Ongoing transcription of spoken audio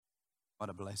What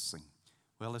a blessing.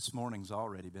 Well, this morning's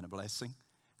already been a blessing.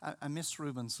 I miss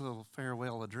Reuben's little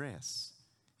farewell address.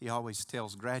 He always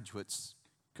tells graduates,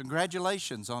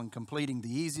 congratulations on completing the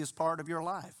easiest part of your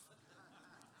life.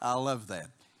 I love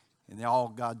that. And all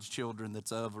God's children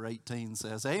that's over 18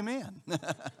 says, amen.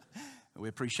 We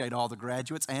appreciate all the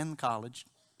graduates and the college.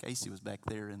 Casey was back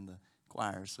there in the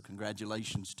choir, so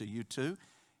congratulations to you too.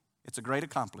 It's a great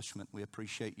accomplishment. We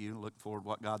appreciate you. Look forward to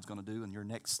what God's going to do in your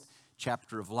next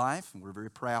chapter of life, and we're very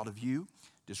proud of you.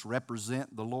 Just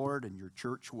represent the Lord and your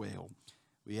church well.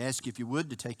 We ask you, if you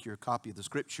would, to take your copy of the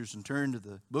Scriptures and turn to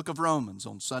the book of Romans.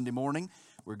 On Sunday morning,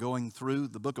 we're going through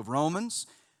the book of Romans,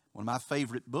 one of my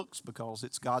favorite books because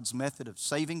it's God's method of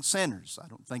saving sinners. I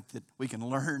don't think that we can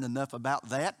learn enough about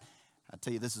that. I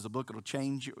tell you, this is a book that will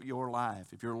change your life.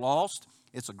 If you're lost,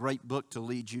 it's a great book to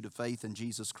lead you to faith in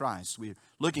Jesus Christ. We're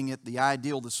looking at the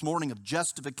ideal this morning of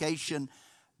justification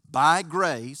by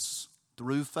grace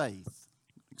through faith.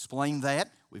 Explain that.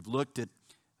 We've looked at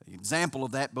an example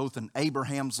of that both in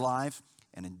Abraham's life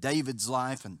and in David's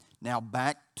life, and now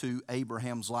back to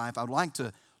Abraham's life. I'd like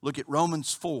to look at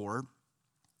Romans 4,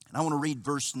 and I want to read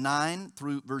verse 9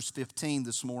 through verse 15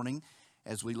 this morning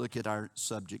as we look at our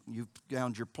subject. You've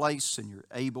found your place and you're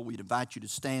able. We'd invite you to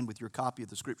stand with your copy of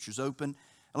the Scriptures open,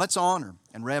 and let's honor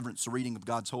and reverence the reading of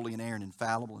God's holy, inerrant,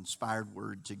 infallible, inspired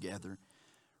word together.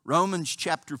 Romans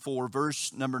chapter 4,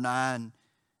 verse number 9.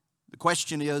 The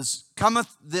question is,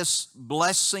 cometh this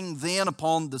blessing then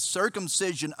upon the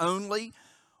circumcision only,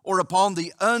 or upon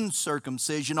the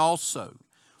uncircumcision also?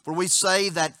 For we say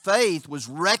that faith was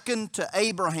reckoned to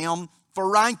Abraham for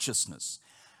righteousness.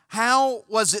 How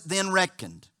was it then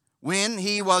reckoned? When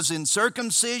he was in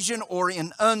circumcision or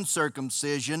in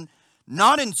uncircumcision?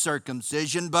 Not in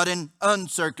circumcision, but in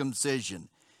uncircumcision.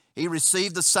 He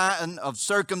received the sign of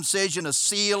circumcision, a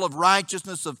seal of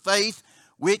righteousness of faith,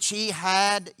 which he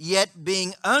had, yet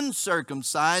being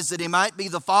uncircumcised, that he might be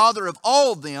the father of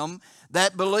all them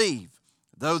that believe.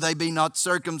 Though they be not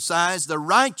circumcised, the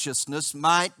righteousness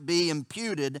might be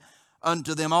imputed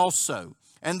unto them also.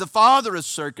 And the father of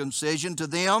circumcision to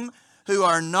them who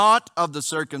are not of the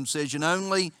circumcision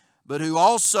only, but who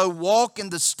also walk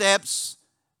in the steps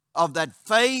of that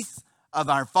faith of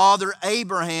our father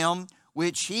Abraham,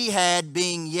 which he had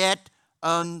being yet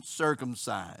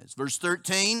uncircumcised. Verse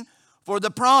 13, for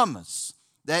the promise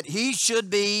that he should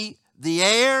be the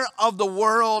heir of the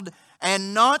world,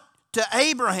 and not to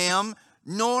Abraham,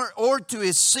 nor or to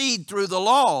his seed through the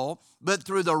law, but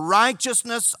through the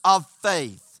righteousness of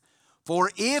faith.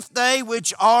 For if they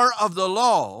which are of the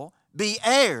law be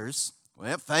heirs,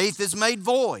 well, faith is made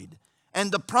void,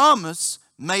 and the promise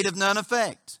made of none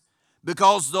effect.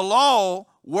 Because the law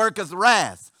worketh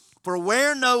wrath. For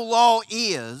where no law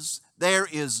is, there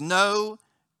is no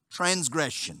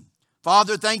transgression.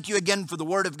 Father, thank you again for the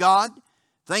Word of God.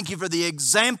 Thank you for the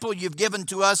example you've given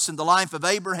to us in the life of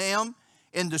Abraham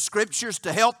in the Scriptures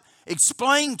to help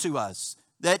explain to us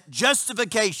that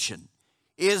justification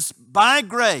is by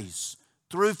grace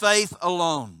through faith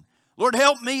alone. Lord,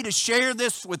 help me to share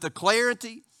this with the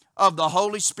clarity of the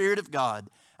Holy Spirit of God.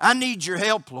 I need your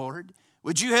help, Lord.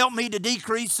 Would you help me to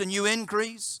decrease and you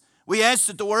increase? We ask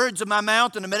that the words of my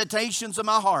mouth and the meditations of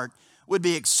my heart would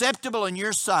be acceptable in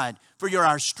your sight, for you're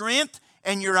our strength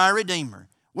and you're our Redeemer.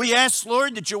 We ask,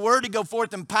 Lord, that your word to go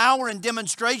forth in power and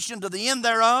demonstration to the end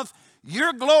thereof.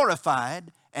 You're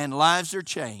glorified and lives are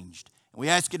changed. We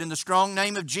ask it in the strong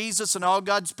name of Jesus, and all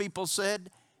God's people said,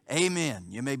 amen.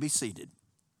 You may be seated.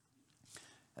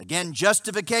 Again,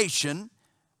 justification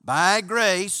by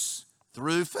grace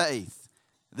through faith.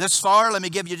 This far, let me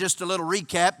give you just a little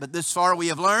recap, but this far we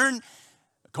have learned,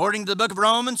 according to the book of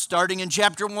Romans, starting in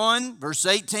chapter 1, verse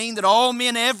 18, that all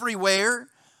men everywhere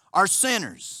are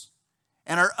sinners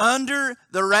and are under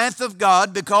the wrath of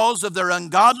God because of their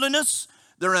ungodliness,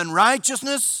 their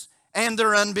unrighteousness, and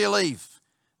their unbelief.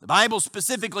 The Bible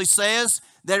specifically says,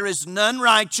 there is none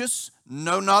righteous,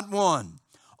 no, not one.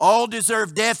 All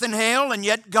deserve death and hell, and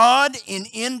yet God, in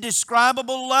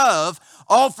indescribable love,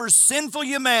 offers sinful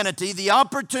humanity the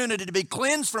opportunity to be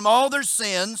cleansed from all their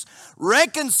sins,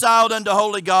 reconciled unto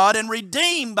holy God, and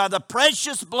redeemed by the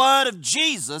precious blood of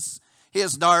Jesus,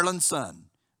 his darling Son.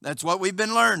 That's what we've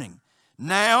been learning.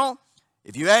 Now,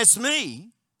 if you ask me,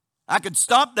 I could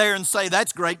stop there and say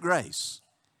that's great grace.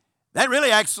 That really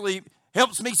actually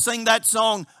helps me sing that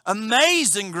song,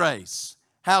 Amazing Grace,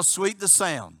 how sweet the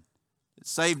sound. It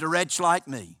saved a wretch like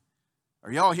me.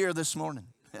 Are y'all here this morning?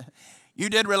 You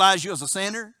did realize you was a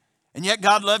sinner, and yet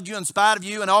God loved you in spite of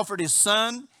you and offered his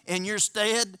Son in your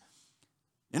stead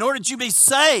in order that you be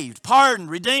saved, pardoned,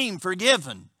 redeemed,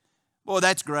 forgiven. Boy,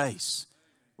 that's grace.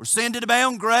 Where sin did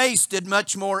abound, grace did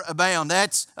much more abound.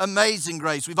 That's amazing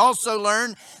grace. We've also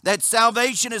learned that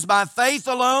salvation is by faith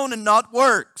alone and not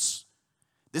works.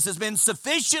 This has been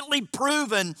sufficiently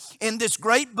proven in this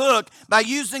great book by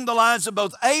using the lives of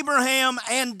both Abraham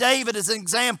and David as an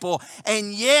example.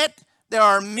 And yet, there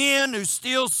are men who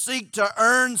still seek to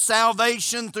earn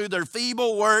salvation through their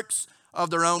feeble works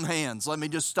of their own hands. Let me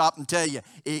just stop and tell you,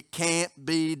 it can't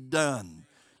be done.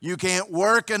 You can't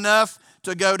work enough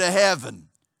to go to heaven.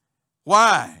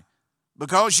 Why?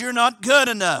 Because you're not good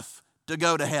enough to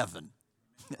go to heaven.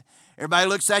 Everybody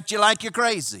looks at you like you're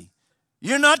crazy.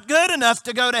 You're not good enough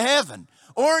to go to heaven,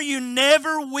 or you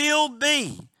never will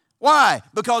be. Why?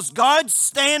 Because God's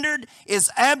standard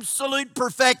is absolute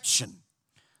perfection.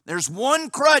 There's one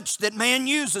crutch that man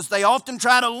uses. They often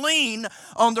try to lean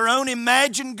on their own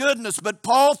imagined goodness, but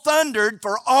Paul thundered,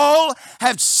 for all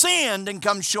have sinned and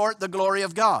come short the glory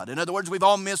of God. In other words, we've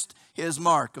all missed his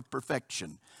mark of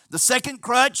perfection. The second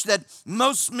crutch that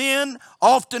most men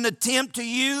often attempt to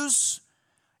use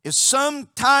is some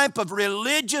type of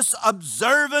religious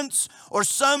observance or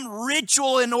some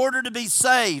ritual in order to be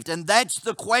saved. And that's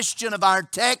the question of our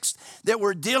text that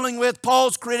we're dealing with.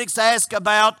 Paul's critics ask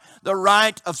about the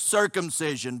rite of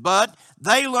circumcision. But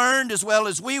they learned, as well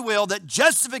as we will, that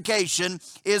justification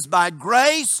is by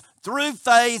grace through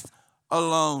faith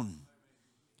alone.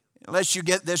 Unless you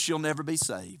get this, you'll never be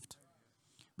saved.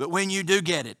 But when you do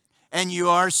get it, and you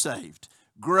are saved,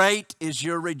 great is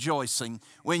your rejoicing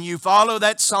when you follow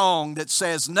that song that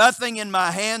says, nothing in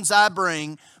my hands I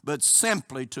bring, but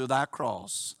simply to thy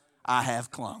cross I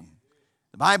have clung.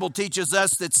 The Bible teaches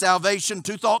us that salvation,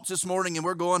 two thoughts this morning and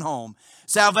we're going home.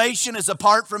 Salvation is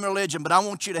apart from religion, but I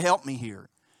want you to help me here.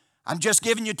 I'm just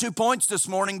giving you 2 points this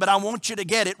morning, but I want you to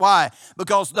get it. Why?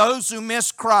 Because those who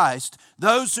miss Christ,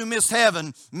 those who miss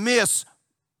heaven, miss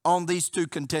on these two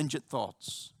contingent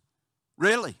thoughts.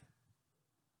 Really?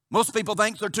 Most people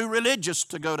think they're too religious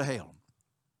to go to hell.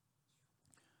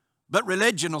 But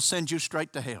religion will send you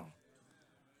straight to hell.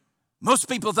 Most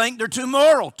people think they're too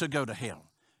moral to go to hell.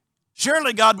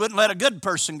 Surely God wouldn't let a good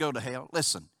person go to hell.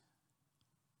 Listen,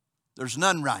 there's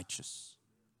none righteous.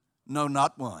 No,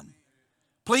 not one.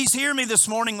 Please hear me this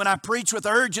morning when I preach with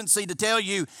urgency to tell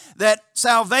you that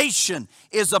salvation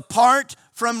is apart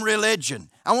from religion.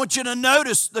 I want you to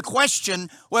notice the question,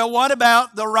 well, what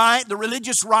about the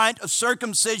religious rite of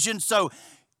circumcision? So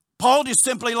Paul just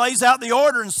simply lays out the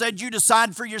order and said, you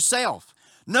decide for yourself.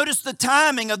 Notice the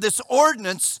timing of this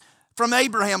ordinance from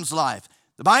Abraham's life.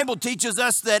 The Bible teaches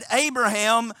us that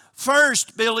Abraham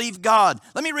first believed God.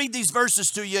 Let me read these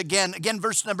verses to you again. Again,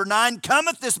 verse number 9,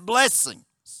 cometh this blessing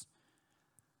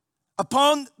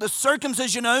upon the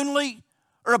circumcision only,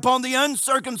 or upon the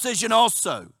uncircumcision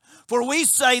also? For we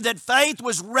say that faith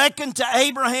was reckoned to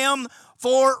Abraham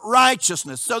for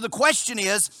righteousness. So the question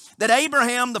is that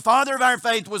Abraham, the father of our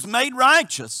faith, was made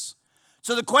righteous.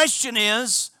 So the question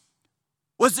is,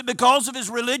 was it because of his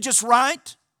religious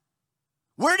rite?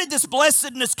 Where did this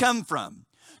blessedness come from?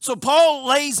 So Paul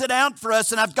lays it out for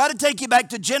us, and I've got to take you back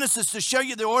to Genesis to show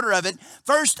you the order of it.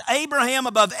 First, Abraham,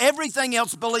 above everything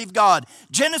else, believed God.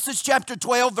 Genesis chapter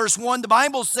 12, verse 1, the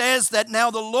Bible says that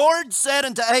now the Lord said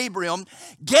unto Abram,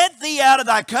 get thee out of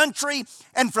thy country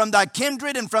and from thy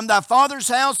kindred and from thy father's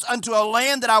house unto a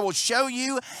land that I will show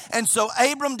you. And so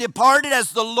Abram departed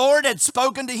as the Lord had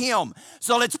spoken to him.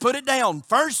 So let's put it down.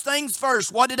 First things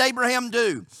first, what did Abraham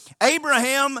do?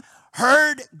 Abraham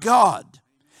heard God.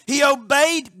 He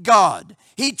obeyed God.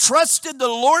 He trusted the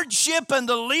lordship and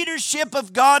the leadership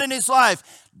of God in his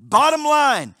life. Bottom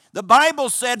line, the Bible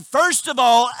said, first of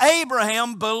all,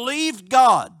 Abraham believed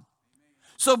God.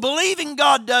 So believing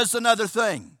God does another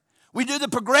thing. We do the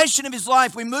progression of his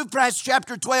life. We move past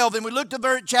chapter 12 and we look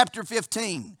to chapter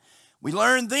 15. We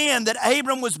learn then that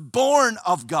Abram was born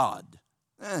of God.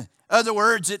 In other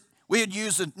words, we would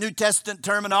use a New Testament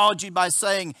terminology by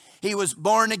saying he was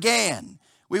born again.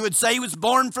 We would say he was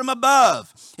born from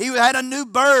above. He had a new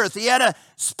birth. He had a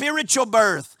spiritual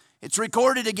birth. It's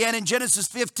recorded again in Genesis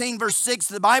 15, verse 6.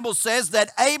 The Bible says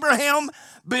that Abraham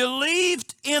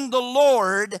believed in the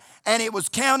Lord, and it was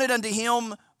counted unto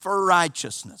him for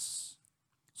righteousness.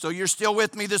 So you're still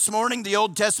with me this morning? The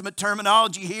Old Testament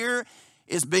terminology here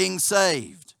is being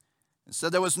saved. So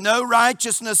there was no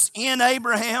righteousness in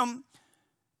Abraham.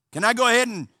 Can I go ahead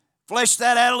and flesh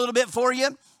that out a little bit for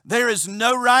you? There is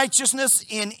no righteousness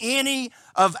in any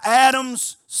of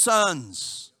Adam's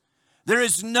sons. There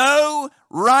is no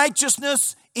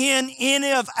righteousness in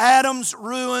any of Adam's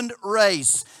ruined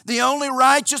race. The only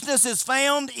righteousness is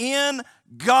found in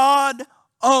God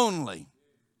only.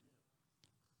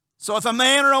 So if a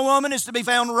man or a woman is to be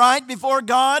found right before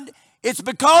God, it's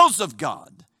because of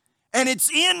God. And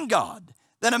it's in God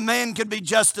that a man could be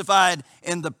justified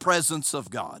in the presence of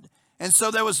God. And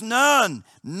so there was none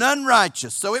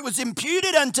righteous. So it was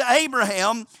imputed unto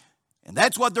Abraham, and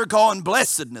that's what they're calling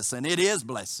blessedness, and it is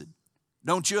blessed.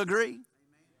 Don't you agree?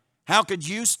 How could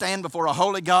you stand before a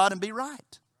holy God and be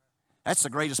right? That's the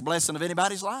greatest blessing of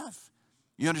anybody's life.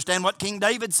 You understand what King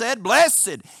David said?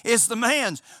 Blessed is the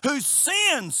man whose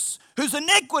sins, whose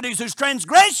iniquities, whose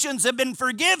transgressions have been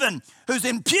forgiven, who's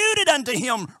imputed unto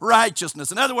him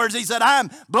righteousness. In other words, he said, I'm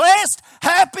blessed,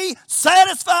 happy,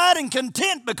 satisfied, and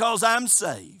content because I'm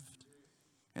saved.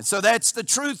 And so that's the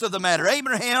truth of the matter.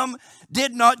 Abraham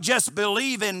did not just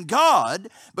believe in God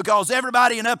because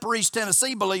everybody in Upper East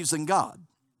Tennessee believes in God.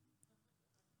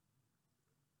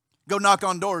 Go knock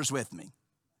on doors with me.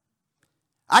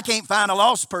 I can't find a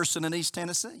lost person in East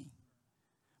Tennessee.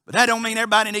 But that don't mean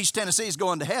everybody in East Tennessee is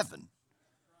going to heaven.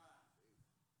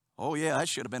 Oh yeah, that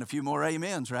should have been a few more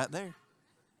amens right there.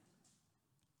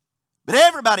 But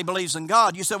everybody believes in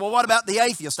God. You say, well, what about the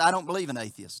atheist? I don't believe in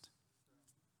atheist.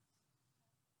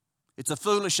 It's a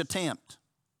foolish attempt.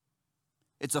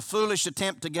 It's a foolish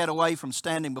attempt to get away from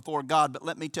standing before God. But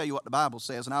let me tell you what the Bible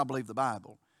says, and I'll believe the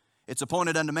Bible. It's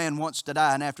appointed unto man once to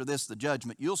die, and after this the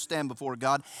judgment. You'll stand before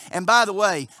God. And by the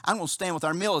way, I'm going to stand with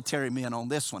our military men on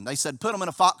this one. They said, put them in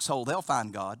a foxhole, they'll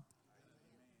find God.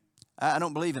 I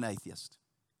don't believe in atheists.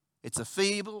 It's a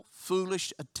feeble,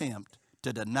 foolish attempt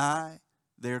to deny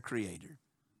their Creator.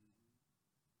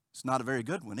 It's not a very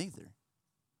good one either.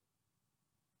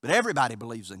 But everybody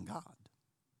believes in God.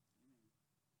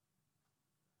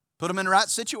 Put them in the right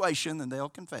situation and they'll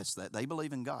confess that. They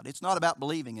believe in God. It's not about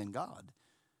believing in God.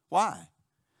 Why?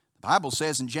 The Bible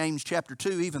says in James chapter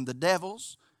 2, even the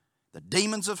devils, the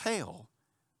demons of hell,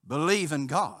 believe in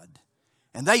God.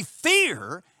 And they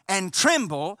fear and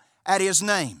tremble at His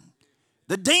name.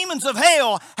 The demons of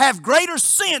hell have greater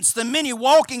sense than many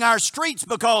walking our streets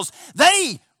because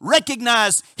they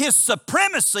recognize His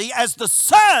supremacy as the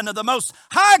Son of the Most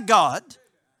High God.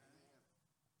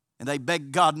 And they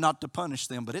beg God not to punish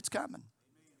them, but it's coming.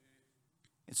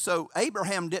 And so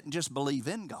Abraham didn't just believe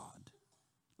in God.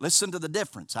 Listen to the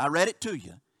difference. I read it to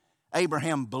you.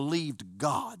 Abraham believed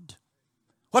God.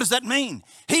 What does that mean?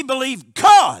 He believed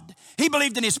God. He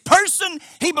believed in His person.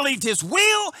 He believed His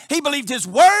will. He believed His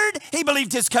word. He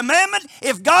believed His commandment.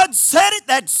 If God said it,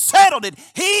 that settled it.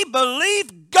 He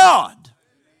believed God.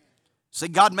 See,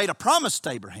 God made a promise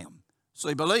to Abraham, so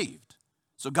he believed.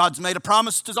 So God's made a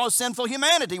promise to all sinful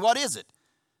humanity. What is it?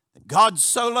 That God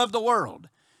so loved the world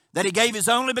that He gave His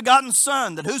only begotten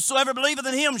Son, that whosoever believeth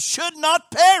in Him should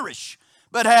not perish,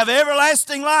 but have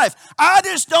everlasting life. I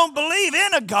just don't believe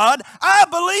in a God. I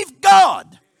believe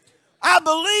God. I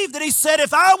believe that He said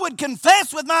if I would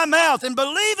confess with my mouth and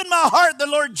believe in my heart the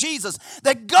Lord Jesus,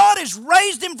 that God has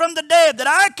raised Him from the dead, that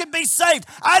I could be saved.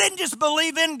 I didn't just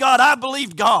believe in God. I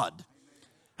believed God.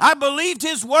 I believed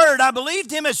His word. I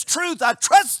believed Him as truth. I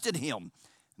trusted Him.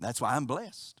 And that's why I'm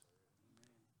blessed.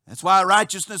 That's why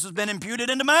righteousness has been imputed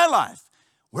into my life.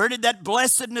 Where did that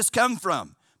blessedness come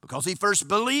from? Because he first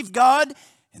believed God,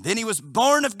 and then he was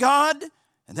born of God,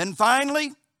 and then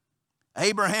finally,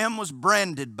 Abraham was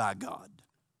branded by God.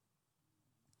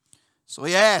 So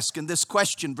he asked in this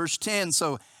question, verse 10,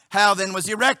 so how then was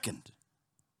he reckoned?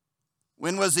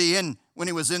 When was he in? When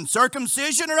he was in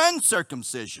circumcision or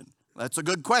uncircumcision? That's a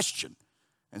good question.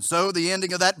 And so the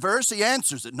ending of that verse, he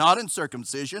answers it, not in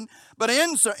circumcision, but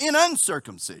in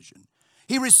uncircumcision.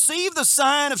 He received the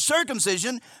sign of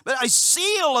circumcision, but a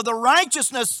seal of the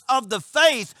righteousness of the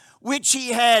faith which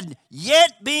he had,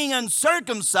 yet being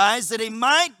uncircumcised, that he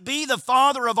might be the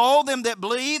father of all them that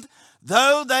believe,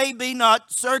 though they be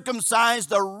not circumcised,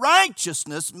 the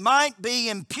righteousness might be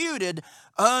imputed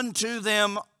unto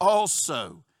them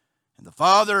also. And the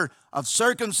father of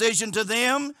circumcision to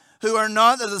them who are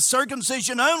not of the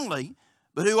circumcision only,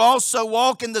 but who also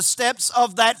walk in the steps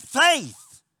of that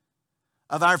faith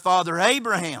of our father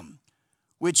Abraham,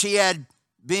 which he had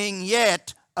being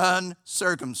yet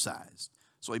uncircumcised.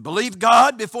 So he believed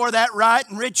God before that rite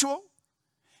and ritual.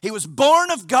 He was born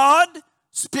of God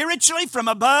spiritually from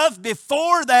above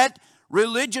before that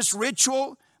religious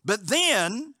ritual, but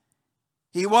then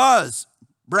he was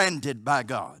branded by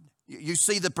God. You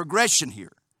see the progression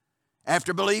here.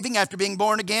 After believing, after being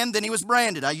born again, then he was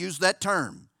branded. I use that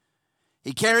term.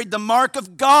 He carried the mark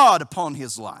of God upon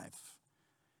his life.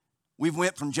 We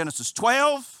went from Genesis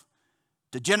 12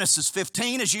 to Genesis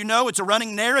 15. As you know, it's a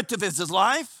running narrative of his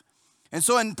life. And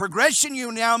so in progression,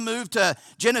 you now move to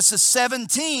Genesis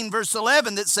 17, verse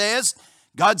 11, that says,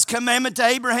 God's commandment to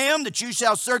Abraham that you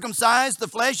shall circumcise the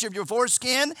flesh of your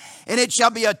foreskin, and it shall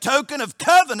be a token of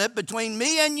covenant between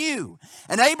me and you.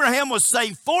 And Abraham was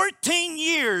saved 14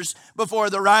 years before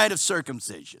the rite of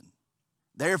circumcision.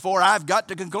 Therefore, I've got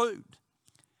to conclude,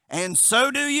 and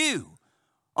so do you,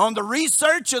 on the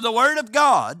research of the Word of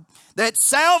God, that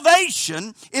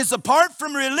salvation is apart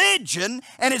from religion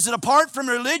and is apart from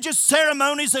religious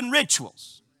ceremonies and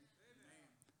rituals.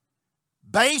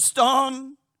 Based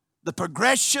on the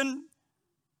progression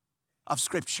of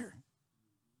Scripture.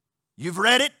 You've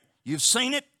read it, you've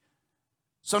seen it.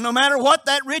 So no matter what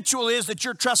that ritual is that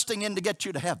you're trusting in to get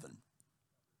you to heaven,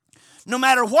 no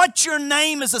matter what your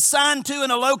name is assigned to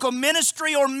in a local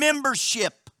ministry or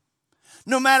membership,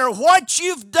 no matter what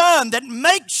you've done that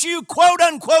makes you quote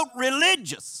unquote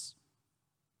religious,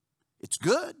 it's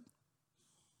good,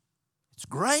 it's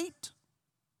great,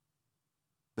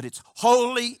 but it's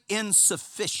wholly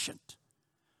insufficient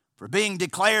for being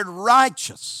declared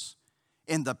righteous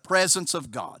in the presence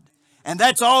of God. And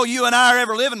that's all you and I are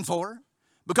ever living for,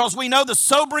 because we know the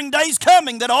sobering day's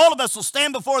coming that all of us will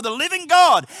stand before the living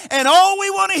God, and all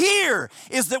we want to hear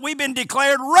is that we've been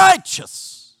declared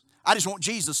righteous. I just want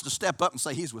Jesus to step up and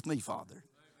say, He's with me, Father.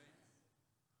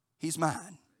 He's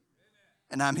mine,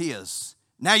 and I'm His.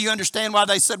 Now you understand why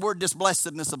they said, where did this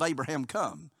blessedness of Abraham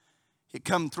come? It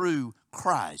come through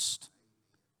Christ.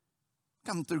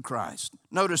 Come through Christ.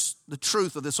 Notice the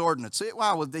truth of this ordinance.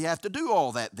 Why would they have to do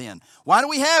all that then? Why do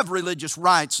we have religious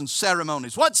rites and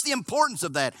ceremonies? What's the importance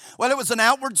of that? Well, it was an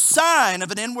outward sign of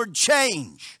an inward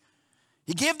change.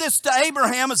 He gave this to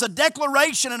Abraham as a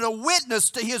declaration and a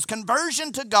witness to his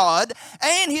conversion to God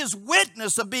and his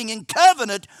witness of being in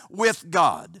covenant with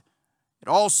God. It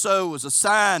also was a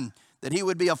sign that he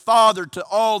would be a father to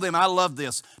all them. I love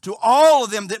this. To all of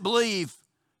them that believe,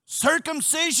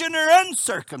 circumcision or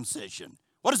uncircumcision.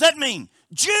 What does that mean?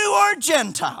 Jew or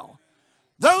Gentile.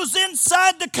 Those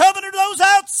inside the covenant or those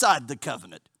outside the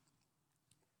covenant.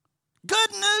 Good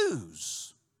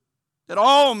news that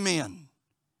all men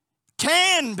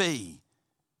can be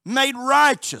made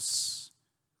righteous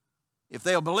if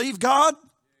they'll believe God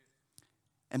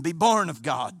and be born of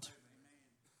God.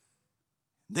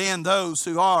 Then those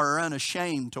who are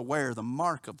unashamed to wear the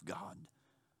mark of God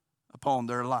upon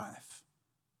their life.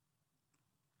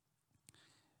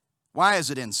 Why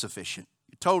is it insufficient?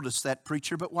 You told us that,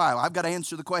 preacher, but why? I've got to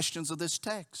answer the questions of this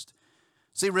text.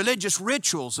 See, religious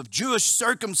rituals of Jewish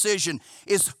circumcision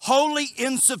is wholly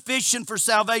insufficient for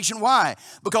salvation. Why?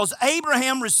 Because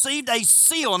Abraham received a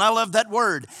seal, and I love that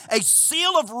word, a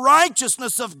seal of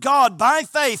righteousness of God by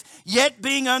faith, yet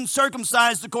being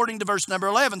uncircumcised according to verse number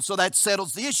 11. So that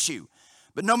settles the issue.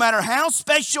 But no matter how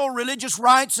special religious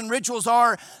rites and rituals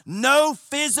are, no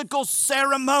physical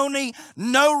ceremony,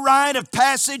 no rite of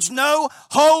passage, no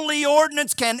holy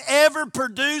ordinance can ever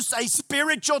produce a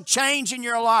spiritual change in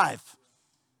your life.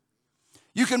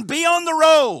 You can be on the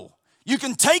roll. You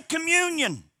can take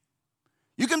communion.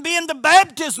 You can be in the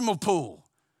baptismal pool.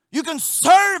 You can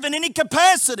serve in any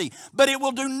capacity, but it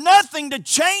will do nothing to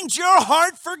change your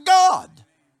heart for God.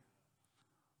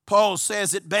 Paul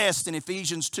says it best in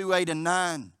Ephesians 2:8 and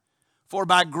 9. For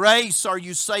by grace are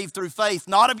you saved through faith,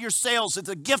 not of yourselves. It's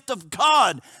a gift of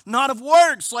God, not of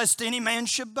works, lest any man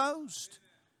should boast.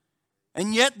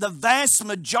 And yet the vast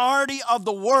majority of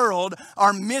the world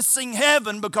are missing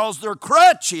heaven because their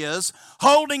crutch is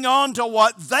holding on to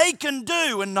what they can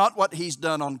do and not what He's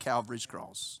done on Calvary's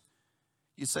cross.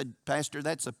 You said, Pastor,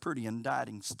 that's a pretty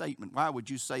indicting statement. Why would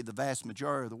you say the vast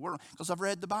majority of the world? Because I've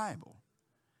read the Bible.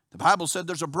 The Bible said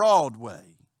there's a broad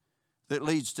way that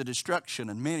leads to destruction,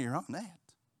 and many are on that.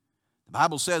 The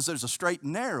Bible says there's a straight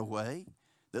and narrow way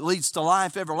that leads to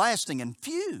life everlasting, and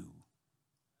few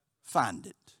find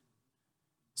it.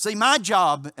 See, my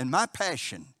job and my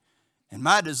passion and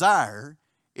my desire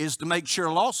is to make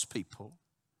sure lost people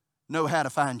know how to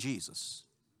find Jesus.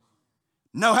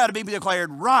 Know how to be declared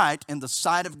right in the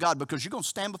sight of God, because you're going to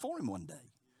stand before Him one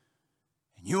day.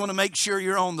 And you want to make sure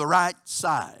you're on the right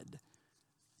side.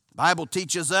 The Bible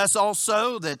teaches us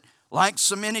also that, like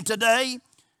so many today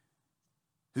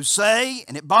who say,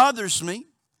 and it bothers me,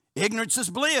 ignorance is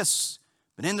bliss.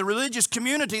 But in the religious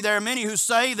community, there are many who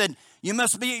say that you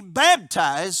must be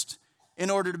baptized in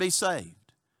order to be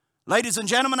saved. Ladies and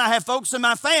gentlemen, I have folks in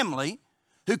my family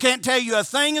who can't tell you a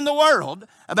thing in the world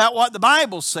about what the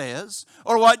Bible says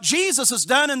or what Jesus has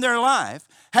done in their life,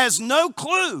 has no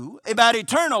clue about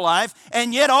eternal life,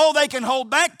 and yet all they can hold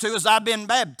back to is, I've been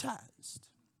baptized.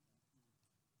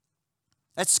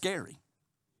 That's scary.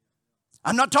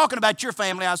 I'm not talking about your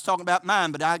family, I was talking about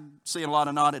mine, but I see a lot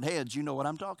of nodded heads. You know what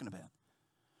I'm talking about.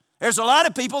 There's a lot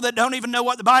of people that don't even know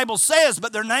what the Bible says,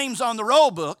 but their name's on the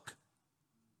roll book.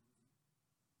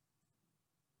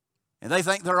 And they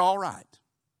think they're all right.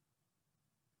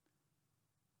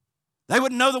 They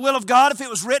wouldn't know the will of God if it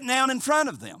was written down in front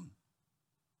of them.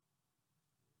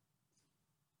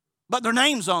 But their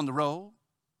name's on the roll.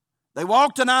 They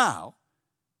walked an aisle.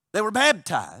 They were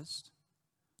baptized.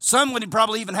 Some would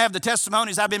probably even have the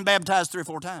testimonies, I've been baptized 3 or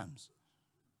 4 times.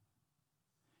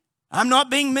 I'm not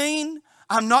being mean.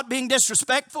 I'm not being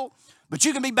disrespectful. But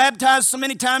you can be baptized so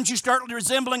many times you start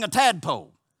resembling a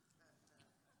tadpole.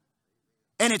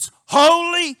 And it's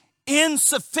wholly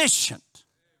insufficient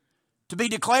to be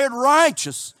declared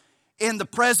righteous in the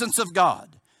presence of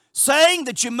God. Saying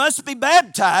that you must be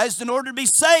baptized in order to be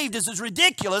saved is as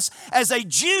ridiculous as a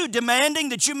Jew demanding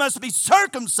that you must be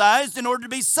circumcised in order to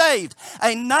be saved.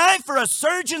 A knife or a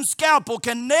surgeon's scalpel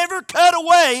can never cut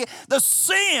away the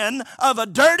sin of a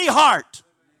dirty heart.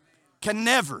 Can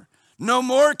never. No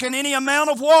more can any amount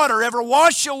of water ever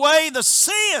wash away the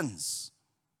sins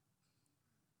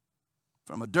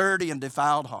from a dirty and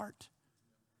defiled heart.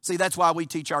 See, that's why we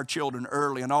teach our children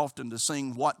early and often to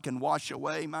sing, "What can wash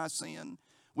away my sin?"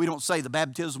 We don't say the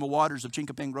baptismal waters of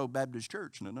Chinkapin Grove Baptist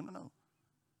Church. No, no, no, no.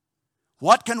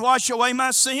 What can wash away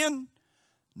my sin?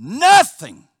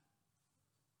 Nothing.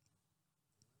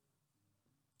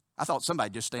 I thought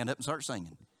somebody'd just stand up and start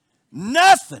singing.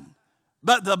 Nothing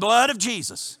but the blood of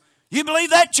Jesus. You believe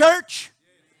that, church?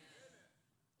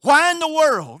 Why in the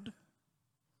world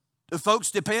do folks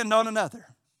depend on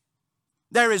another?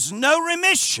 There is no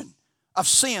remission of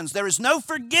sins. There is no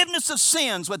forgiveness of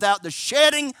sins without the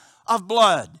shedding of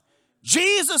blood.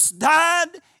 Jesus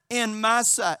died in my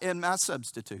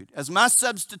substitute, as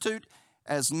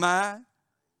my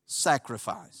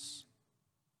sacrifice.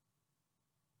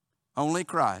 Only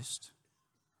Christ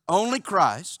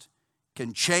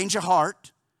can change a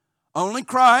heart. Only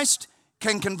Christ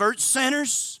can convert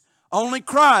sinners. Only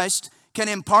Christ can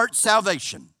impart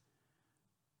salvation.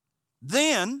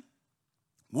 Then,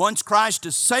 once Christ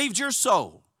has saved your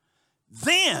soul,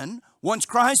 then, once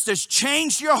Christ has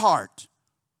changed your heart,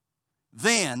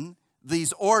 then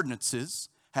these ordinances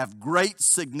have great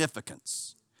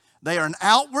significance. They are an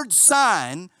outward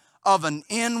sign of an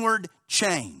inward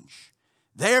change.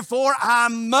 Therefore, I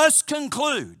must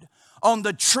conclude on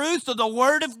the truth of the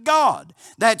Word of God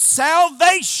that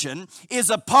salvation is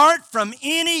apart from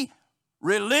any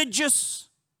religious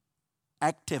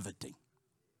activity.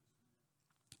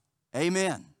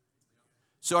 Amen.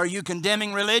 So are you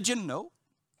condemning religion? No.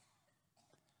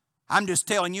 I'm just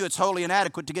telling you it's wholly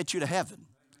inadequate to get you to heaven.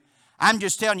 I'm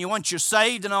just telling you once you're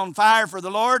saved and on fire for the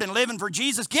Lord and living for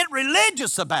Jesus, get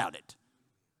religious about it.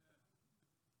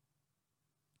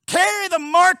 Carry the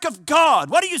mark of God.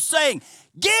 What are you saying?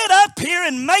 Get up here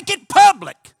and make it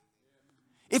public.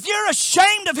 If you're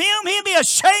ashamed of Him, He'll be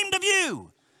ashamed of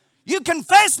you. You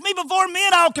confess me before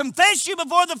men, I'll confess you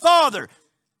before the Father.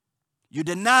 You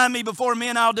deny me before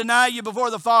men, I'll deny you before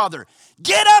the Father.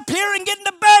 Get up here and get in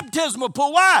the baptismal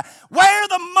pool. Why? Wear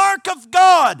the mark of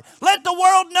God. Let the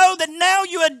world know that now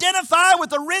you identify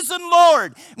with the risen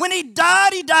Lord. When He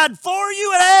died for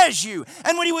you and as you.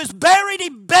 And when He was buried, He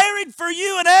buried for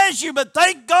you and as you. But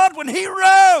thank God when He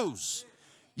rose,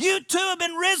 you too have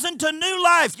been risen to new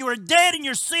life. You were dead in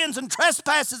your sins and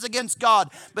trespasses against God.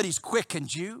 But He's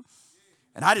quickened you.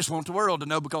 And I just want the world to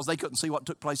know because they couldn't see what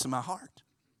took place in my heart.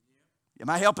 Am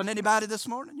I helping anybody this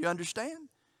morning? You understand?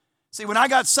 See, when I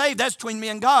got saved, that's between me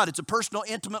and God. It's a personal,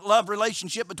 intimate love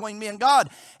relationship between me and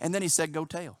God. And then He said, go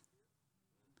tell.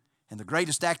 And the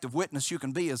greatest act of witness you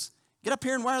can be is get up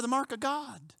here and wear the mark of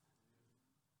God.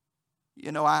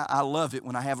 You know, I love it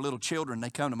when I have little children.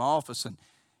 They come to my office and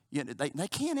you know, they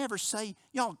can't ever say,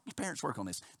 y'all, your parents work on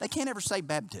this. They can't ever say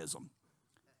baptism.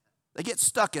 They get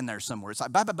stuck in there somewhere. It's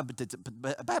like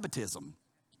baptism.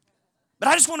 But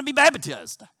I just want to be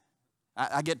baptized.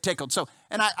 I get tickled. So,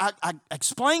 and I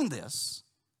explain this.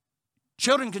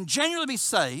 Children can genuinely be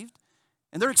saved,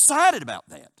 and they're excited about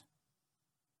that.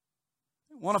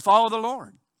 They want to follow the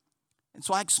Lord. And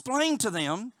so I explain to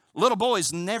them, little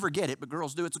boys never get it, but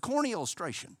girls do. It's a corny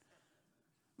illustration.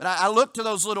 But I look to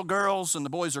those little girls, and the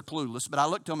boys are clueless, but I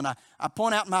look to them, and I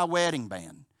point out my wedding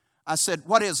band. I said,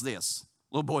 what is this?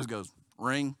 Little boys goes,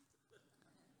 ring.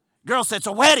 Girl said, it's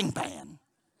a wedding band.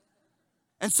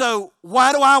 And so,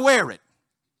 why do I wear it?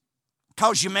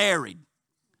 Because you're married.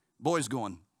 Boy's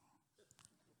going,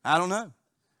 I don't know.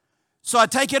 So I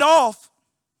take it off.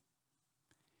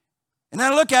 And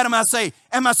I look at him, I say,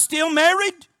 am I still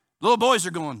married? Little boys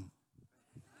are going.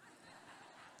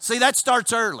 See, that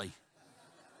starts early.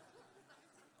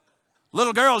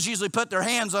 Little girls usually put their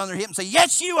hands on their hip and say,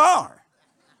 yes, you are.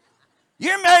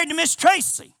 You're married to Miss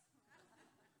Tracy.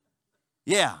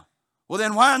 Yeah. Well,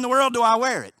 then why in the world do I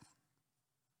wear it?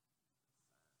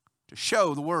 To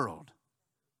show the world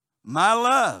my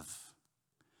love,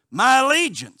 my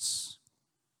allegiance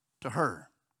to her.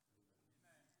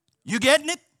 You getting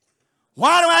it?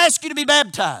 Why do I ask you to be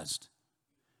baptized?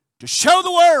 To show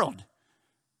the world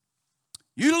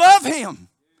you love Him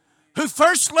who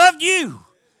first loved you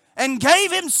and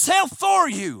gave Himself for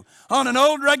you on an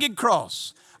old rugged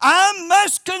cross. I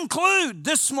must conclude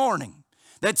this morning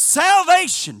that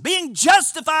salvation, being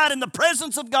justified in the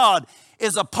presence of God,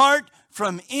 is apart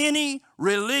from any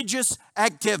religious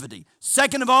activity.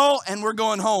 Second of all, and we're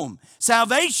going home,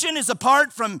 salvation is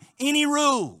apart from any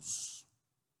rules.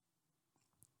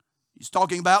 He's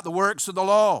talking about the works of the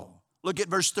law. Look at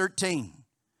verse 13.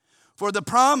 For the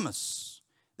promise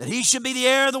that he should be the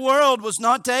heir of the world was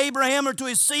not to Abraham or to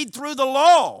his seed through the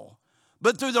law,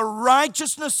 but through the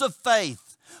righteousness of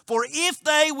faith. For if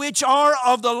they which are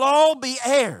of the law be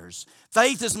heirs,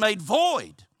 faith is made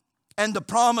void, and the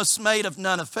promise made of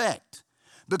none effect.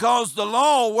 Because the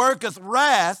law worketh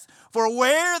wrath, for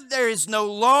where there is no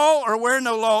law, or where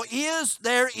no law is,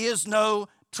 there is no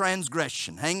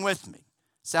transgression. Hang with me.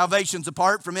 Salvation's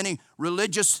apart from any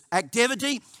religious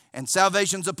activity, and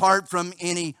salvation's apart from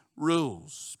any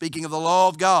rules. Speaking of the law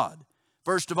of God,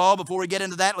 first of all, before we get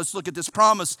into that, let's look at this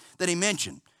promise that he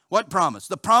mentioned. What promise?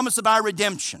 The promise of our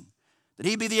redemption, that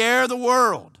he be the heir of the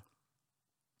world.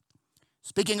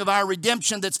 Speaking of our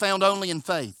redemption that's found only in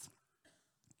faith.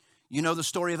 You know the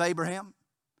story of Abraham?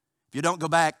 If you don't, go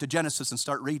back to Genesis and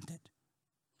start reading it.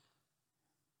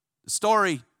 The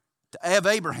story of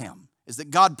Abraham is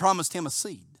that God promised him a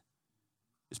seed.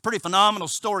 It's a pretty phenomenal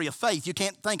story of faith. You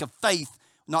can't think of faith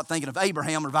not thinking of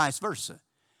Abraham or vice versa.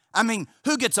 I mean,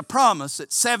 who gets a promise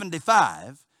at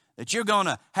 75 that you're going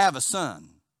to have a son?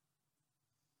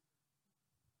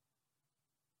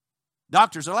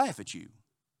 Doctors will laugh at you.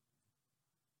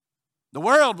 The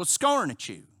world will scorn at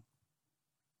you.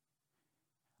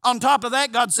 On top of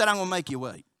that, God said, I'm going to make you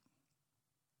wait.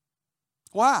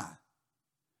 Why?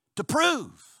 To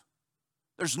prove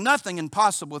there's nothing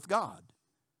impossible with God.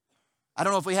 I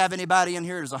don't know if we have anybody in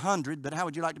here who's 100, but how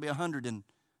would you like to be 100 and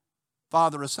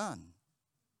father a son?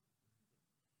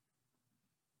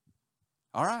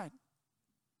 All right.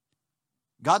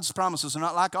 God's promises are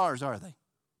not like ours, are they?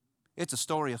 It's a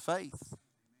story of faith.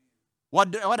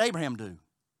 What did Abraham do?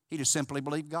 He just simply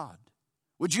believed God.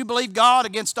 Would you believe God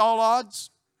against all odds?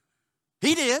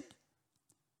 He did.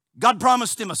 God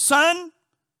promised him a son.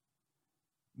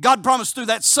 God promised through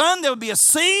that son there would be a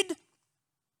seed.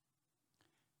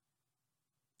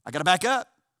 I got to back up.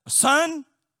 A son,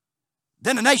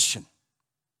 then a nation.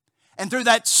 And through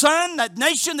that son, that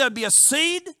nation, there would be a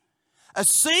seed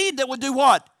that would do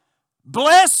what?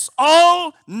 Bless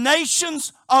all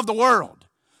nations of the world.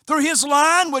 Through his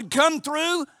line would come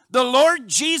through the Lord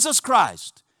Jesus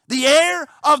Christ, the heir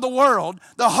of the world,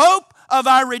 the hope of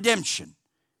our redemption.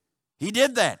 He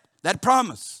did that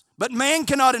promise. But man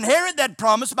cannot inherit that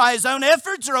promise by his own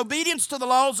efforts or obedience to the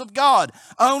laws of God,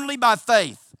 only by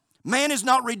faith. Man is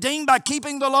not redeemed by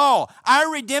keeping the law.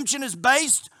 Our redemption is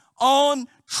based on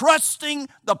trusting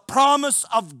the promise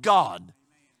of God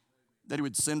that he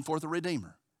would send forth a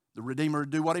Redeemer. The Redeemer would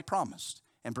do what he promised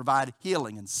and provide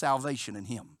healing and salvation in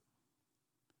him.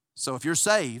 So if you're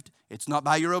saved, it's not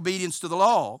by your obedience to the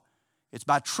law. It's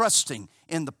by trusting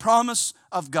in the promise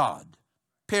of God,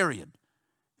 period.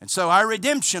 And so our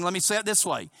redemption, let me say it this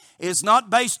way, is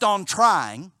not based on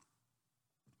trying.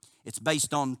 It's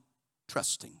based on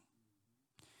trusting.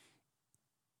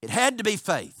 It had to be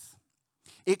faith.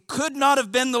 It could not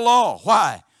have been the law.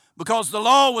 Why? Because the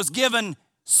law was given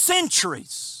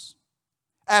centuries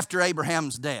after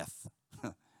Abraham's death.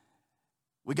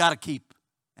 We got to keep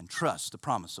and trust the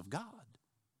promise of God.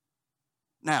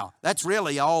 Now, that's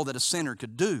really all that a sinner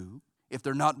could do if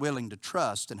they're not willing to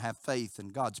trust and have faith in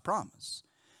God's promise.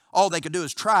 All they could do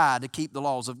is try to keep the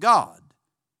laws of God.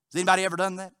 Has anybody ever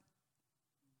done that?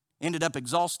 Ended up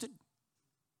exhausted?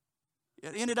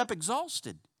 Ended up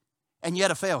exhausted and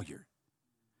yet a failure.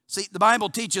 See, the Bible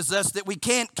teaches us that we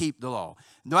can't keep the law.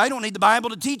 No, I don't need the Bible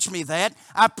to teach me that.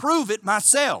 I prove it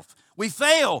myself. We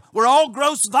fail. We're all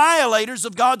gross violators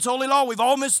of God's holy law. We've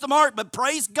all missed the mark, but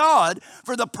praise God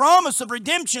for the promise of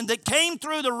redemption that came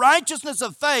through the righteousness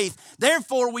of faith.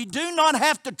 Therefore, we do not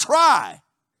have to try.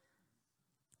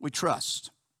 We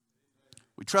trust.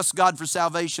 We trust God for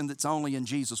salvation that's only in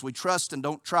Jesus. We trust and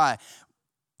don't try.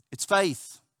 It's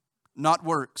faith, not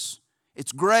works.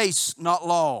 It's grace, not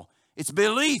law. It's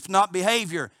belief, not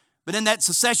behavior. But in that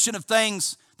succession of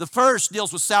things, the first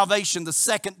deals with salvation. The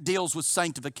second deals with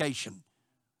sanctification.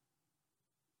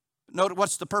 Note,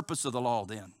 what's the purpose of the law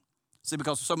then? See,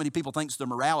 because so many people think their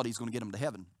morality is going to get them to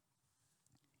heaven.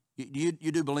 You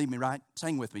do believe me, right?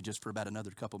 Sing with me just for about another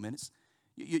couple minutes.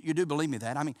 You do believe me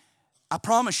that? I mean, I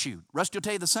promise you, Rusty will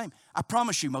tell you the same. I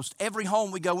promise you, most every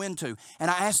home we go into, and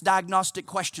I ask diagnostic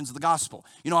questions of the gospel.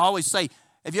 You know, I always say,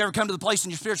 have you ever come to the place in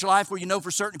your spiritual life where you know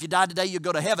for certain if you died today, you'll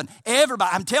go to heaven?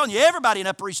 Everybody, I'm telling you, everybody in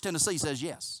Upper East Tennessee says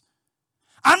yes.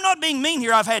 I'm not being mean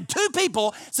here. I've had 2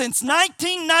 people since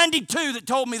 1992 that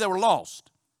told me they were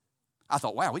lost. I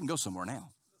thought, wow, we can go somewhere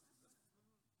now.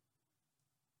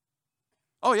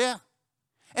 Oh, yeah.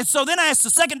 And so then I asked the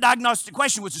second diagnostic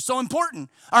question, which is so important.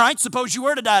 All right, suppose you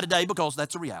were to die today, because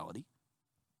that's a reality.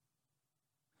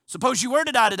 Suppose you were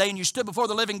to die today and you stood before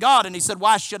the living God and he said,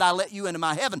 why should I let you into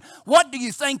my heaven? What do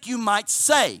you think you might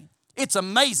say? It's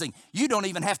amazing. You don't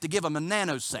even have to give them a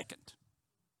nanosecond.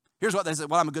 Here's what they said.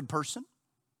 Well, I'm a good person.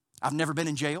 I've never been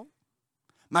in jail.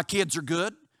 My kids are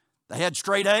good. They had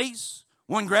straight A's.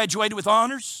 One graduated with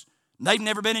honors. They've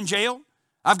never been in jail.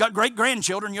 I've got great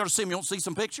grandchildren. You ought to see them. You want to see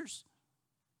some pictures?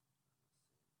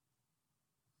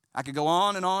 I could go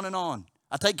on and on and on.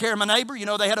 I take care of my neighbor. You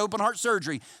know, they had open heart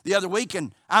surgery the other week,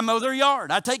 and I mow their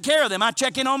yard. I take care of them. I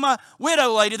check in on my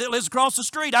widow lady that lives across the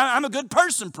street. I'm a good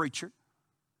person, preacher.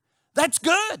 That's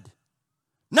good.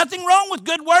 Nothing wrong with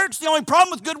good works. The only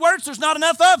problem with good works, there's not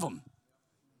enough of them.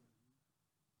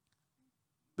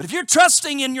 But if you're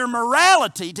trusting in your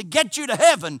morality to get you to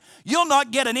heaven, you'll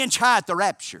not get an inch high at the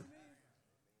rapture.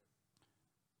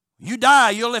 You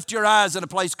die, you'll lift your eyes in a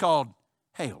place called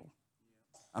hell.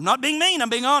 I'm not being mean, I'm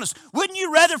being honest. Wouldn't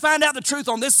you rather find out the truth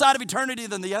on this side of eternity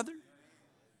than the other?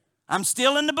 I'm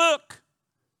still in the book.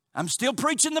 I'm still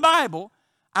preaching the Bible.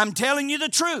 I'm telling you the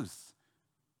truth.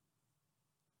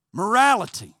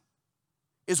 Morality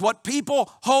is what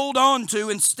people hold on to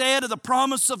instead of the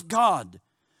promise of God.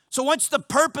 So what's the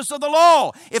purpose of the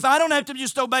law? If I don't have to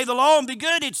just obey the law and be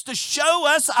good, it's to show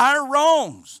us our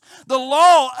wrongs. The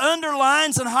law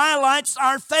underlines and highlights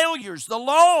our failures. The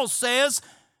law says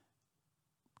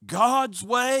God's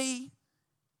way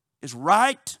is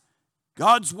right.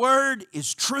 God's word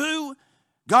is true.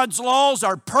 God's laws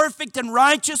are perfect and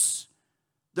righteous.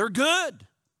 They're good.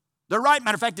 They're right.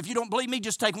 Matter of fact, if you don't believe me,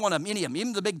 just take one of them, any of them,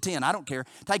 even the Big 10, I don't care.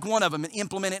 Take one of them and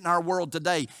implement it in our world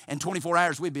today. In 24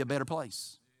 hours, we'd be a better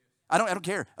place. I don't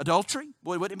care. Adultery?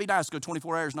 Boy, wouldn't it be nice to go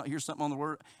 24 hours and not hear something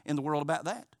in the world about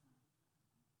that?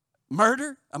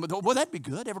 Murder? Boy, that'd be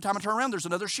good. Every time I turn around, there's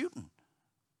another shooting.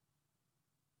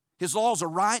 His laws are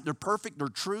right, they're perfect, they're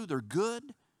true, they're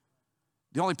good.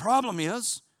 The only problem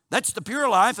is, that's the pure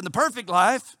life and the perfect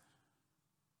life,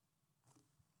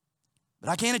 but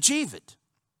I can't achieve it.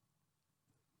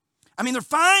 I mean, they're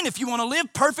fine if you want to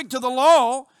live perfect to the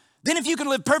law. Then if you can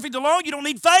live perfect to the law, you don't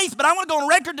need faith. But I want to go on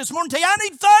record this morning and tell you, I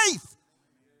need faith.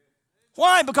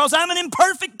 Why? Because I'm an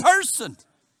imperfect person.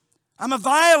 I'm a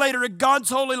violator of God's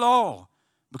holy law.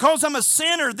 Because I'm a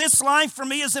sinner, this life for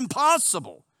me is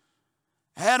impossible.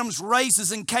 Adam's race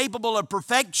is incapable of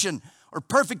perfection or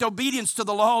perfect obedience to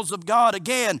the laws of God.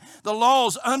 Again, the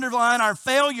laws underline our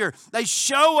failure. They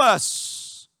show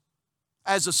us,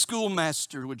 as a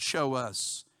schoolmaster would show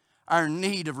us, our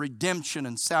need of redemption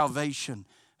and salvation,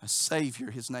 a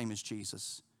Savior. His name is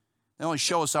Jesus. They only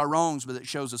show us our wrongs, but it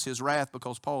shows us His wrath,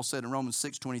 because Paul said in Romans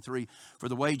 6:23, for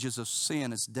the wages of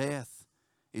sin is death.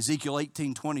 Ezekiel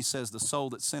 18:20 says, the soul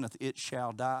that sinneth, it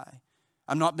shall die.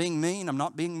 I'm not being mean. I'm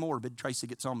not being morbid. Tracy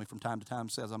gets on me from time to time,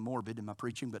 says I'm morbid in my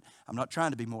preaching, but I'm not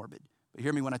trying to be morbid. But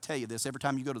hear me when I tell you this. Every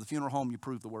time you go to the funeral home, you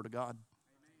prove the Word of God.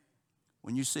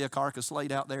 When you see a carcass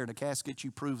laid out there in a casket,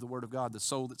 you prove the Word of God. The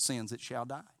soul that sins, it shall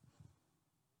die.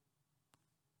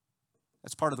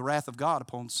 That's part of the wrath of God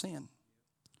upon sin.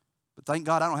 But thank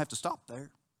God I don't have to stop there.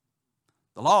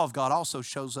 The law of God also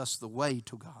shows us the way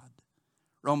to God.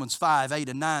 Romans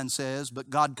 5:8-9 says,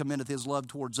 but God commendeth His love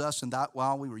towards us, and that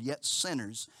while we were yet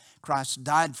sinners, Christ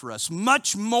died for us.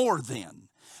 Much more then,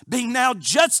 being now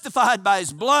justified by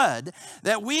His blood,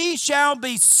 that we shall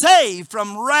be saved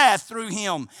from wrath through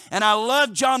Him. And I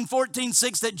love John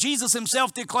 14:6, that Jesus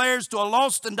Himself declares to a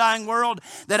lost and dying world,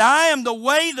 that I am the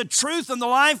way, the truth, and the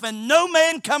life, and no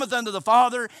man cometh unto the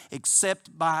Father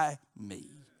except by me.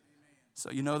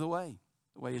 So you know the way.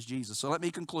 The way is Jesus. So let me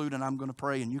conclude, and I'm going to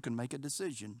pray, and you can make a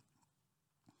decision.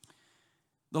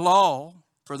 The law,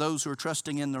 for those who are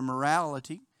trusting in their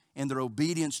morality, in their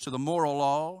obedience to the moral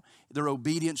law, their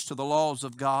obedience to the laws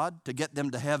of God to get them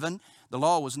to heaven, the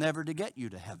law was never to get you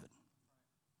to heaven.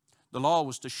 The law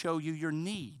was to show you your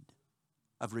need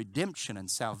of redemption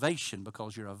and salvation,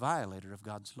 because you're a violator of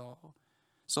God's law.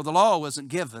 So the law wasn't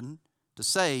given to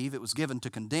save, it was given to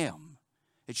condemn.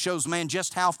 It shows man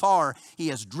just how far he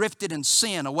has drifted in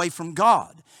sin away from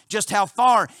God. Just how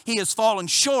far he has fallen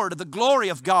short of the glory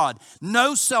of God.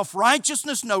 No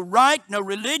self-righteousness, no right, no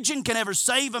religion can ever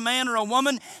save a man or a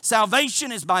woman.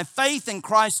 Salvation is by faith in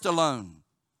Christ alone.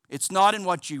 It's not in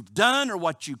what you've done or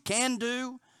what you can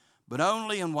do, but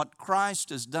only in what Christ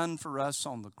has done for us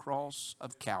on the cross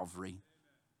of Calvary.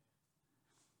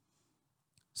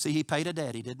 See, He paid a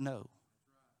debt He didn't owe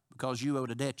because you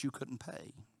owed a debt you couldn't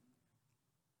pay.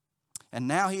 And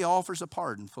now He offers a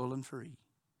pardon full and free.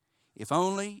 If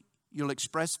only you'll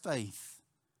express faith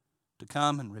to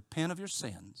come and repent of your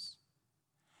sins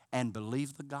and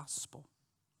believe the gospel.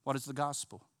 What is the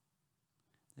gospel?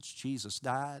 That Jesus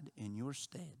died in your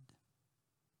stead.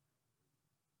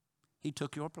 He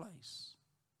took your place.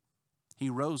 He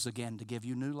rose again to give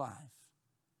you new life.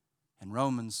 And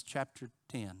Romans chapter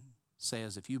 10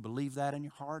 says, if you believe that in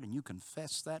your heart and you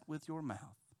confess that with your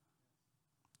mouth,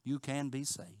 you can be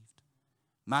saved.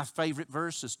 My favorite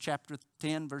verse is chapter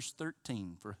 10, verse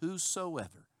 13. For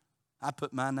whosoever, I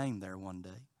put my name there one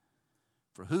day.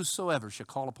 For whosoever shall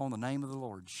call upon the name of the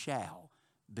Lord shall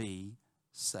be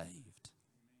saved.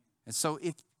 And so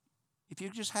if you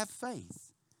just have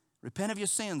faith, repent of your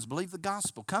sins, believe the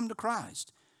gospel, come to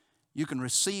Christ, you can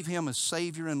receive Him as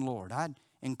Savior and Lord. I'd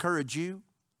encourage you,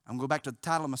 I'm going to go back to the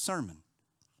title of my sermon.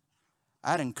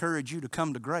 I'd encourage you to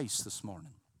come to grace this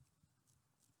morning.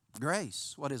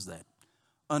 Grace, what is that?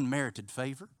 Unmerited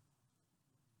favor.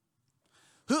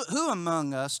 Who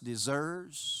among us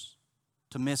deserves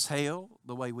to miss hell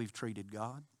the way we've treated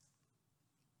God?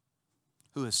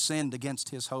 Who has sinned against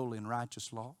His holy and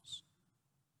righteous laws?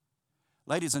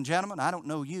 Ladies and gentlemen, I don't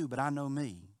know you, but I know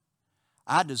me.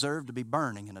 I deserve to be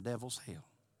burning in a devil's hell.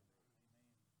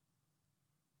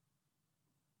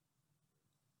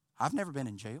 I've never been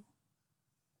in jail.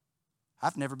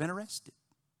 I've never been arrested.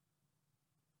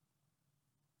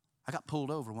 I got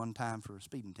pulled over one time for a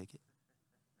speeding ticket.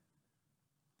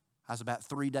 I was about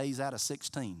 3 days out of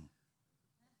 16.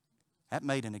 That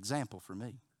made an example for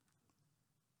me.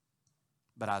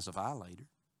 But I was a violator.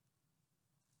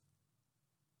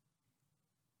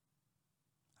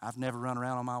 I've never run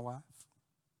around on my wife.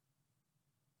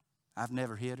 I've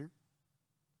never hit her.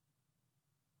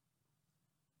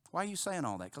 Why are you saying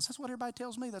all that? Because that's what everybody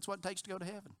tells me. That's what it takes to go to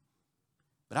heaven.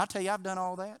 But I tell you, I've done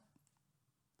all that.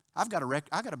 I got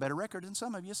a better record than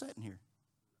some of you sitting here.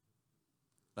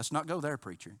 Let's not go there,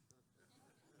 preacher.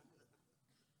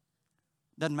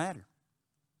 Doesn't matter.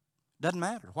 Doesn't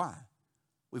matter. Why?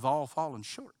 We've all fallen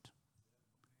short.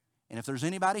 And if there's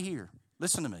anybody here,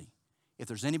 listen to me. If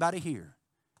there's anybody here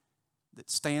that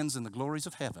stands in the glories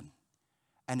of heaven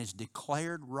and is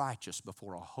declared righteous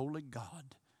before a holy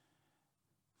God,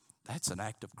 that's an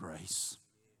act of grace.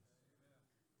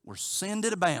 Where sin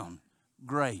did abound,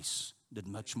 grace did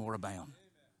much more abound.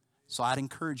 So I'd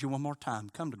encourage you one more time,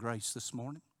 come to grace this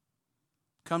morning.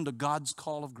 Come to God's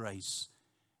call of grace,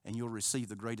 and you'll receive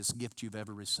the greatest gift you've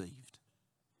ever received.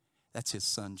 That's His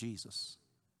Son, Jesus,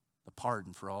 the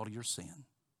pardon for all of your sin.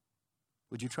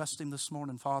 Would you trust Him this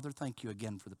morning? Father, thank you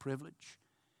again for the privilege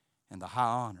and the high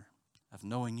honor of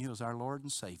knowing you as our Lord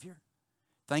and Savior.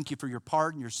 Thank you for your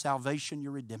pardon, your salvation,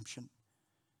 your redemption.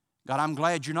 God, I'm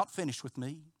glad you're not finished with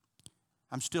me.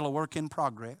 I'm still a work in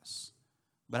progress.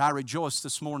 But I rejoice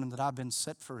this morning that I've been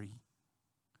set free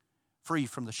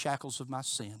from the shackles of my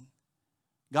sin.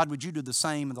 God, would you do the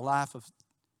same in the life of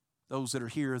those that are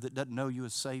here that doesn't know you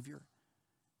as Savior?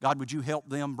 God, would you help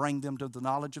them, bring them to the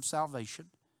knowledge of salvation?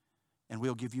 And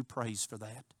we'll give you praise for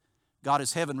that. God,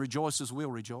 as heaven rejoices,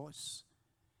 we'll rejoice.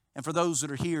 And for those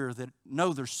that are here that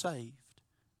know they're saved,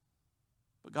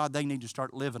 but God, they need to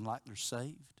start living like they're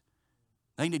saved.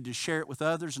 They need to share it with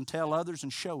others and tell others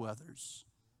and show others.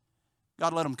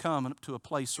 God, let them come up to a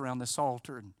place around this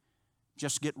altar and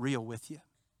just get real with you.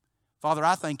 Father,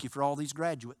 I thank you for all these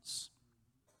graduates.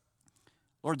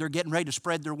 Lord, they're getting ready to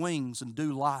spread their wings and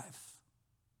do life.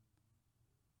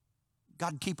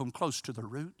 God, keep them close to their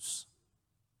roots.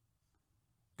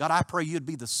 God, I pray you'd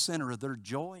be the center of their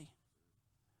joy.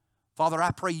 Father, I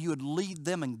pray you would lead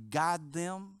them and guide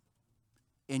them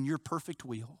in your perfect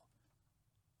will.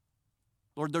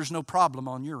 Lord, there's no problem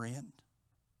on your end.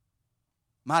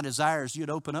 My desire is you'd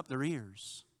open up their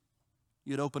ears.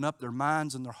 You'd open up their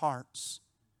minds and their hearts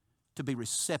to be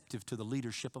receptive to the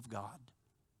leadership of God.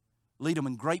 Lead them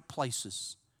in great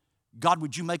places. God,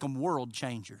 would you make them world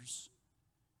changers?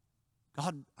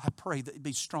 God, I pray that they'd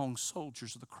be strong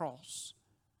soldiers of the cross.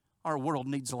 Our world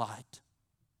needs light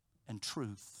and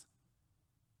truth.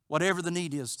 Whatever the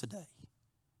need is today,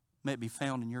 may it be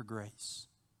found in your grace.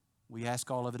 We ask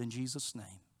all of it in Jesus'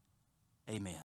 name. Amen.